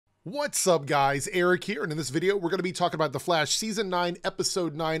What's up, guys? Eric here, and in this video, we're going to be talking about The Flash Season 9,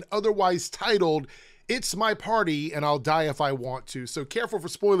 Episode 9, otherwise titled, It's My Party, and I'll Die If I Want To. So careful for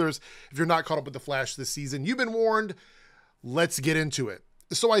spoilers if you're not caught up with The Flash this season. You've been warned. Let's get into it.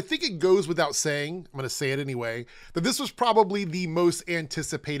 So I think it goes without saying, I'm going to say it anyway, that this was probably the most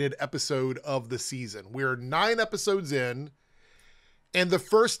anticipated episode of the season. We're 9 episodes in, and the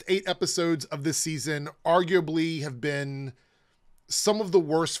first 8 episodes of this season arguably have been some of the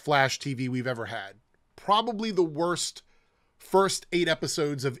worst Flash TV we've ever had. Probably the worst first 8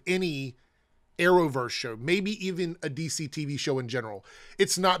 episodes of any Arrowverse show, maybe even a DC TV show in general.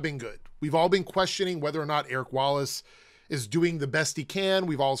 It's not been good. We've all been questioning whether or not Eric Wallace is doing the best he can.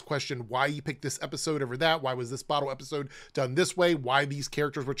 We've always questioned why he picked this episode over that. Why was this bottle episode done this way? Why these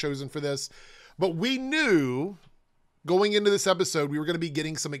characters were chosen for this? But we knew going into this episode, we were going to be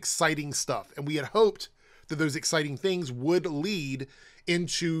getting some exciting stuff, and we had hoped that those exciting things would lead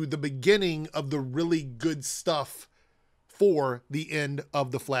into the beginning of the really good stuff for the end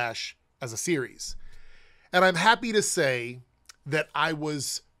of The Flash as a series. And I'm happy to say that I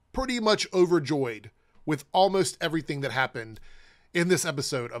was pretty much overjoyed with almost everything that happened in this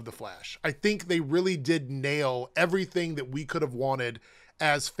episode of The Flash. I think they really did nail everything that we could have wanted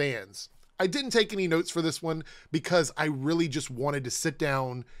as fans. I didn't take any notes for this one because I really just wanted to sit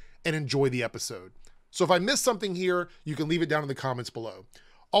down and enjoy the episode. So if I missed something here, you can leave it down in the comments below.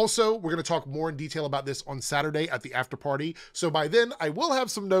 Also, we're going to talk more in detail about this on Saturday at the after party. So by then, I will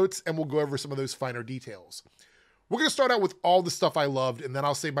have some notes and we'll go over some of those finer details. We're going to start out with all the stuff I loved, and then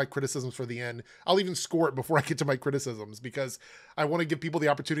I'll save my criticisms for the end. I'll even score it before I get to my criticisms because I want to give people the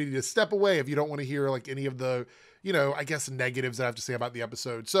opportunity to step away if you don't want to hear like any of the, I guess negatives that I have to say about the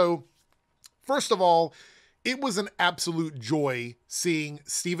episode. So first of all, it was an absolute joy seeing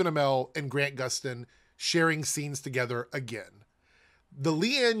Stephen Amell and Grant Gustin sharing scenes together again. The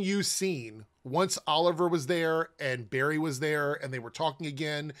Lian Yu scene, once Oliver was there and Barry was there and they were talking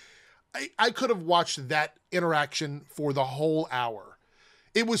again, I could have watched that interaction for the whole hour.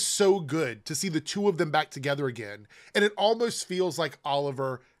 It was so good to see the two of them back together again, and it almost feels like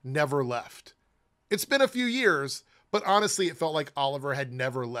Oliver never left. It's been a few years, but honestly, it felt like Oliver had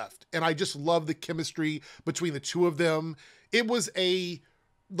never left, and I just love the chemistry between the two of them. It was a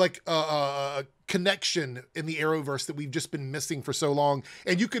connection in the Arrowverse that we've just been missing for so long,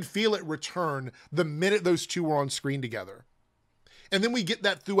 and you could feel it return the minute those two were on screen together. And then we get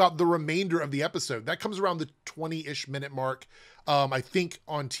that throughout the remainder of the episode. That comes around the 20-ish minute mark, I think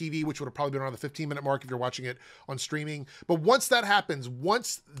on TV, which would have probably been around the 15-minute mark if you're watching it on streaming. But once that happens,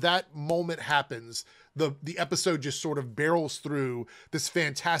 once that moment happens, the episode just sort of barrels through this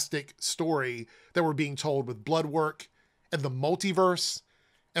fantastic story that we're being told with Bloodwork and the multiverse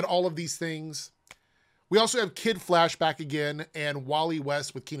and all of these things. We also have Kid Flash back again and Wally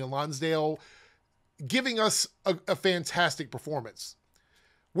West with Keenan Lonsdale giving us a fantastic performance.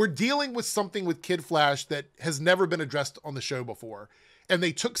 We're dealing with something with Kid Flash that has never been addressed on the show before. And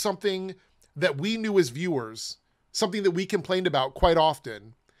they took something that we knew as viewers, something that we complained about quite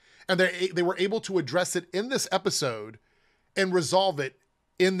often, and they were able to address it in this episode and resolve it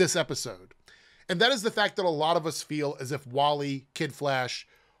in this episode. And that is the fact that a lot of us feel as if Wally, Kid Flash,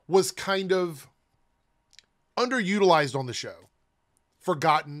 was kind of underutilized on the show,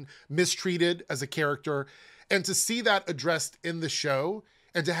 forgotten, mistreated as a character. And to see that addressed in the show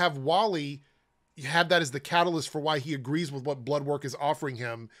and to have Wally have that as the catalyst for why he agrees with what Bloodwork is offering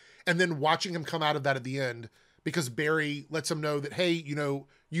him, and then watching him come out of that at the end because Barry lets him know that, hey,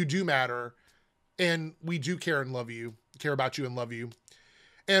 you do matter and we do care and love you, care about you and love you.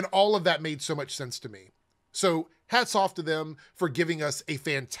 And all of that made so much sense to me. So hats off to them for giving us a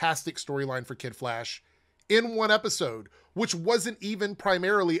fantastic storyline for Kid Flash in one episode, which wasn't even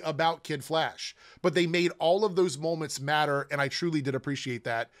primarily about Kid Flash, but they made all of those moments matter, and I truly did appreciate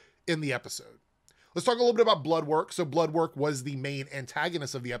that in the episode. Let's talk a little bit about Bloodwork. So Bloodwork was the main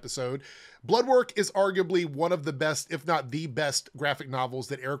antagonist of the episode. Bloodwork is arguably one of the best, if not the best, graphic novels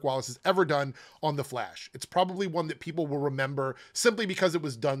that Eric Wallace has ever done on The Flash. It's probably one that people will remember simply because it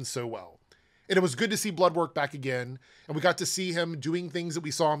was done so well. And it was good to see Bloodwork back again. And we got to see him doing things that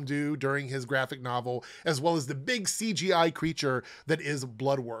we saw him do during his graphic novel, as well as the big CGI creature that is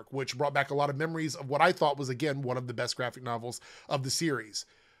Bloodwork, which brought back a lot of memories of what I thought was, again, one of the best graphic novels of the series.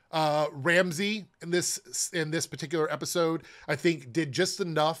 Ramsey in this particular episode, I think did just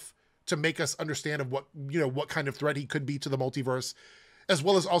enough to make us understand of what kind of threat he could be to the multiverse, as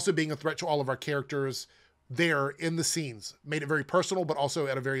well as also being a threat to all of our characters there in the scenes. Made it very personal, but also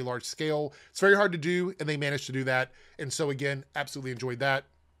at a very large scale. It's very hard to do, and they managed to do that. And so again, absolutely enjoyed that.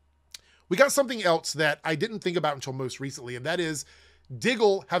 We got something else that I didn't think about until most recently, and that is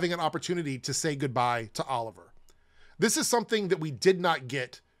Diggle having an opportunity to say goodbye to Oliver. This is something that we did not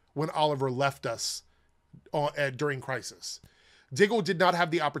get when Oliver left us during Crisis. Diggle did not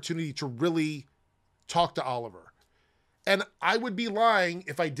have the opportunity to really talk to Oliver. And I would be lying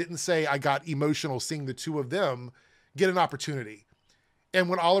if I didn't say I got emotional seeing the two of them get an opportunity. And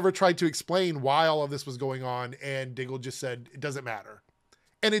when Oliver tried to explain why all of this was going on, and Diggle just said, it doesn't matter.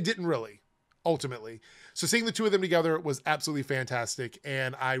 And it didn't really, ultimately. So seeing the two of them together was absolutely fantastic.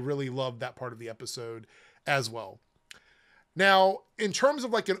 And I really loved that part of the episode as well. Now, in terms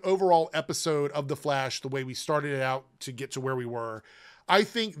of like an overall episode of The Flash, the way we started it out to get to where we were, I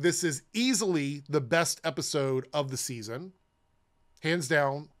think this is easily the best episode of the season. Hands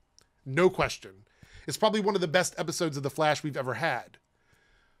down, no question. It's probably one of the best episodes of The Flash we've ever had.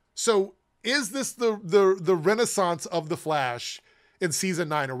 So is this the renaissance of The Flash in season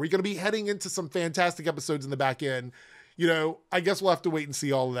 9? Are we going to be heading into some fantastic episodes in the back end? You know, I guess we'll have to wait and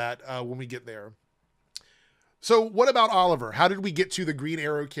see all of that when we get there. So what about Oliver? How did we get to the Green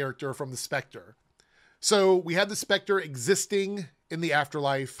Arrow character from the Spectre? So we had the Spectre existing in the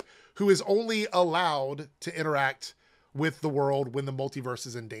afterlife, who is only allowed to interact with the world when the multiverse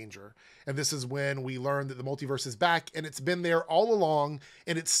is in danger. And this is when we learn that the multiverse is back, and it's been there all along,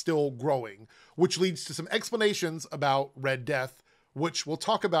 and it's still growing, which leads to some explanations about Red Death, which we'll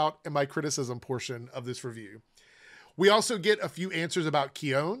talk about in my criticism portion of this review. We also get a few answers about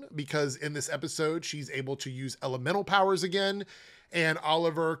Keone, because in this episode, she's able to use elemental powers again, and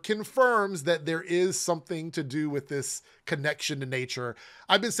Oliver confirms that there is something to do with this connection to nature.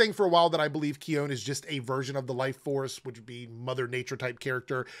 I've been saying for a while that I believe Keone is just a version of the life force, which would be Mother Nature type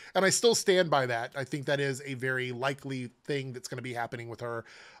character. And I still stand by that. I think that is a very likely thing that's going to be happening with her,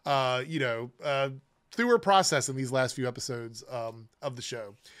 through her process in these last few episodes of the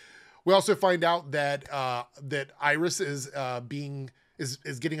show. We also find out that that Iris is getting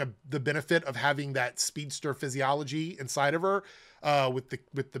the benefit of having that speedster physiology inside of her with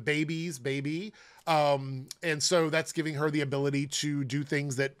the baby. And so that's giving her the ability to do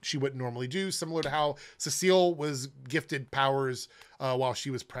things that she wouldn't normally do, similar to how Cecile was gifted powers while she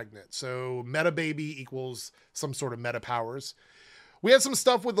was pregnant. So meta baby equals some sort of meta powers. We had some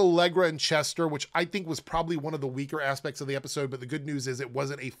stuff with Allegra and Chester, which I think was probably one of the weaker aspects of the episode, but the good news is it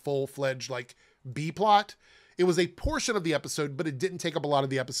wasn't a full-fledged like B plot. It was a portion of the episode, but it didn't take up a lot of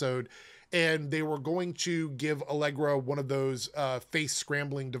the episode. And they were going to give Allegra one of those face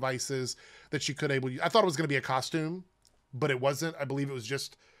scrambling devices that she could use. I thought it was going to be a costume, but it wasn't. I believe it was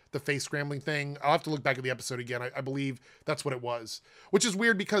just the face scrambling thing. I'll have to look back at the episode again. I believe that's what it was, which is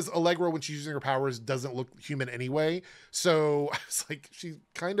weird because Allegra, when she's using her powers, doesn't look human anyway. So it's like she's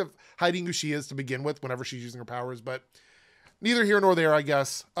kind of hiding who she is to begin with whenever she's using her powers, but neither here nor there, I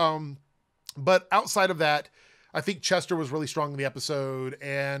guess. But outside of that, I think Chester was really strong in the episode,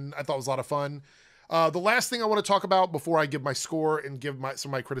 and I thought it was a lot of fun. The last thing I want to talk about before I give my score and give some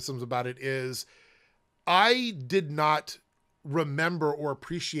of my criticisms about it is I did not remember or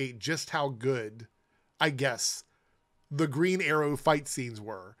appreciate just how good, I guess, the Green Arrow fight scenes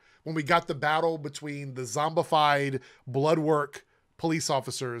were. When we got the battle between the zombified bloodwork police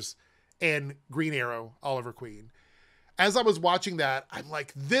officers and Green Arrow, Oliver Queen. As I was watching that, I'm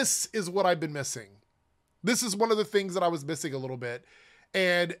like, this is what I've been missing. This is one of the things that I was missing a little bit.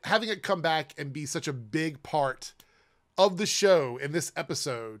 And having it come back and be such a big part of the show in this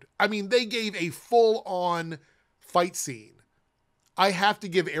episode. I mean, they gave a full-on fight scene. I have to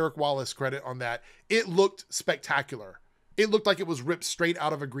give Eric Wallace credit on that. It looked spectacular. It looked like it was ripped straight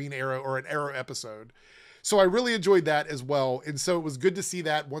out of a Green Arrow or an Arrow episode. So I really enjoyed that as well. And so it was good to see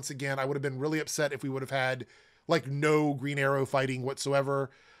that once again. I would have been really upset if we would have had like no Green Arrow fighting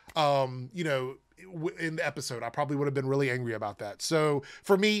whatsoever. In the episode, I probably would have been really angry about that. So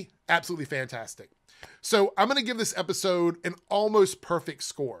for me, absolutely fantastic. So I'm going to give this episode an almost perfect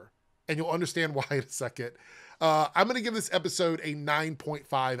score, and you'll understand why in a second. I'm going to give this episode a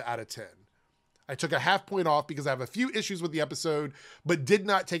 9.5 out of 10. I took a half point off because I have a few issues with the episode, but did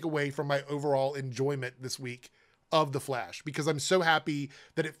not take away from my overall enjoyment this week of The Flash, because I'm so happy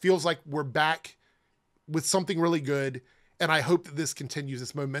that it feels like we're back with something really good. And I hope that this continues,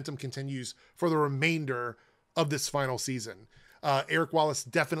 this momentum continues for the remainder of this final season. Eric Wallace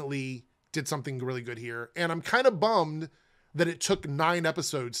definitely did something really good here. And I'm kind of bummed that it took 9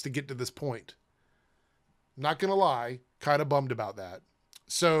 episodes to get to this point. Not going to lie, kind of bummed about that.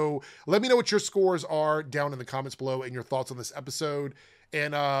 So let me know what your scores are down in the comments below and your thoughts on this episode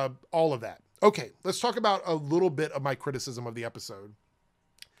and all of that. Okay, let's talk about a little bit of my criticism of the episode.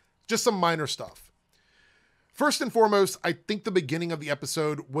 Just some minor stuff. First and foremost, I think the beginning of the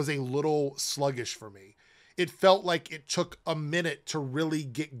episode was a little sluggish for me. it felt like it took a minute to really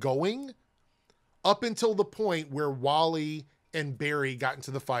get going up until the point where Wally and Barry got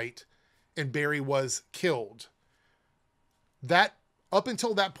into the fight and Barry was killed. That, up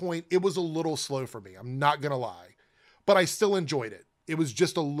until that point, it was a little slow for me. I'm not going to lie, but I still enjoyed it. It was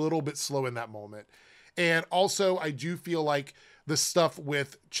just a little bit slow in that moment. And also I do feel like the stuff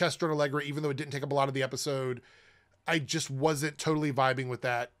with Chester and Allegra, even though it didn't take up a lot of the episode, I just wasn't totally vibing with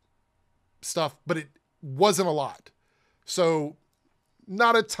that stuff, but it wasn't a lot. So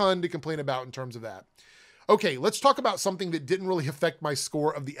not a ton to complain about in terms of that. Okay, let's talk about something that didn't really affect my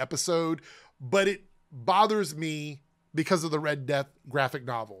score of the episode, but it bothers me because of the Red Death graphic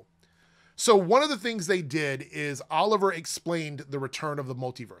novel. So one of the things they did is Oliver explained the return of the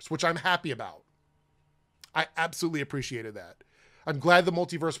multiverse, which I'm happy about. I absolutely appreciated that. I'm glad the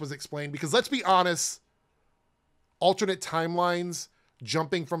multiverse was explained because let's be honest, alternate timelines,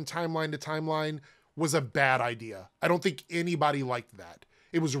 jumping from timeline to timeline was a bad idea. I don't think anybody liked that.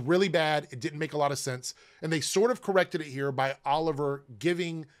 It was really bad. It didn't make a lot of sense. And they sort of corrected it here by Oliver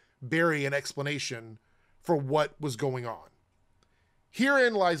giving Barry an explanation for what was going on.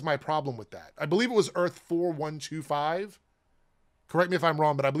 Herein lies my problem with that. I believe it was Earth 4125. Correct me if I'm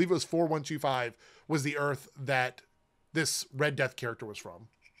wrong, but I believe it was 4125 was the Earth that this Red Death character was from.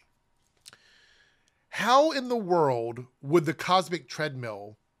 How in the world would the cosmic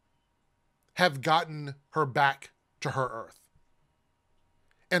treadmill have gotten her back to her Earth?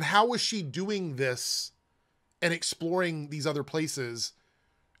 And how was she doing this and exploring these other places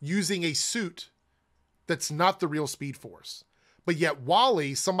using a suit that's not the real Speed Force? But yet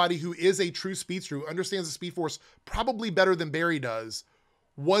Wally, somebody who is a true speedster, who understands the Speed Force probably better than Barry does,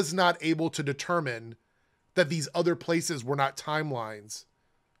 was not able to determine that these other places were not timelines.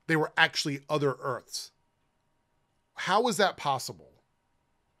 They were actually other Earths. How is that possible?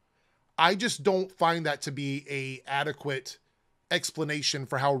 I just don't find that to be an adequate explanation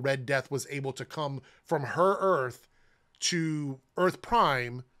for how Red Death was able to come from her Earth to Earth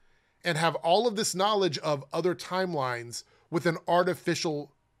Prime and have all of this knowledge of other timelines with an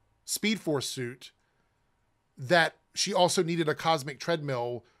artificial Speed Force suit that she also needed a cosmic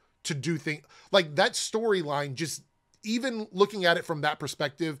treadmill to do things. Like that storyline, just even looking at it from that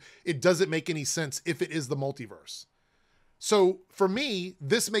perspective, it doesn't make any sense if it is the multiverse. So for me,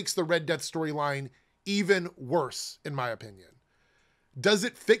 this makes the Red Death storyline even worse, in my opinion. Does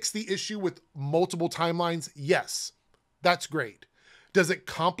it fix the issue with multiple timelines? Yes, that's great. Does it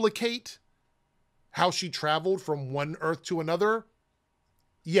complicate how she traveled from one Earth to another?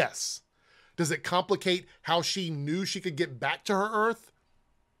 Yes. Does it complicate how she knew she could get back to her Earth?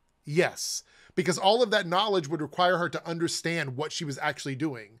 Yes. Because all of that knowledge would require her to understand what she was actually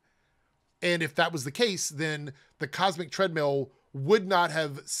doing. And if that was the case, then the cosmic treadmill would not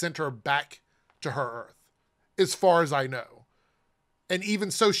have sent her back to her Earth, as far as I know. And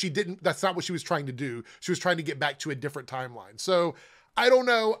even so, she didn't, that's not what she was trying to do. She was trying to get back to a different timeline. So I don't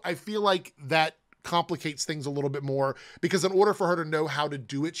know. I feel like that complicates things a little bit more because in order for her to know how to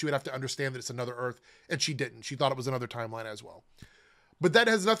do it, she would have to understand that it's another Earth, and she didn't. She thought it was another timeline as well. But that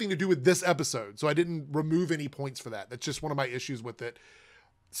has nothing to do with this episode, so I didn't remove any points for that. That's just one of my issues with it.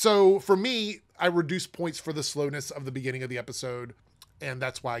 So for me, I reduced points for the slowness of the beginning of the episode, and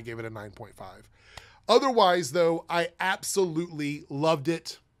that's why I gave it a 9.5. Otherwise, though, I absolutely loved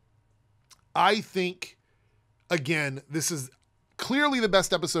it. I think, again, this is clearly the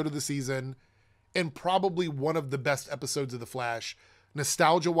best episode of the season and probably one of the best episodes of The Flash.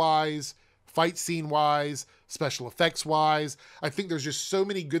 Nostalgia-wise, fight scene-wise, special effects-wise. I think there's just so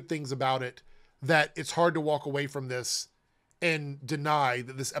many good things about it that it's hard to walk away from this and deny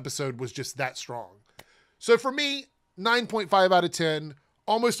that this episode was just that strong. So for me, 9.5 out of 10,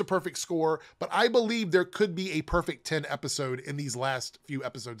 almost a perfect score, but I believe there could be a perfect 10 episode in these last few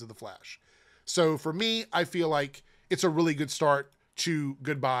episodes of The Flash. So for me, I feel like it's a really good start to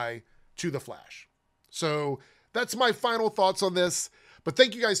goodbye to The Flash. So that's my final thoughts on this. But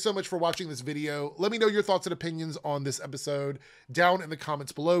thank you guys so much for watching this video. Let me know your thoughts and opinions on this episode down in the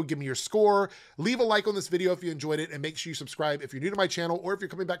comments below. Give me your score. Leave a like on this video if you enjoyed it, and make sure you subscribe if you're new to my channel or if you're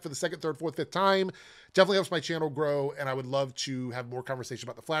coming back for the second, third, fourth, fifth time. Definitely helps my channel grow, and I would love to have more conversation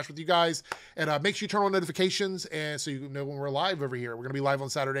about The Flash with you guys. And make sure you turn on notifications and so you know when we're live over here. We're going to be live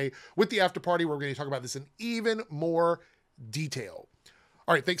on Saturday with the after party where we're going to talk about this in even more detail.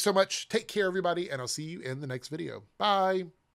 All right, thanks so much. Take care, everybody, and I'll see you in the next video. Bye.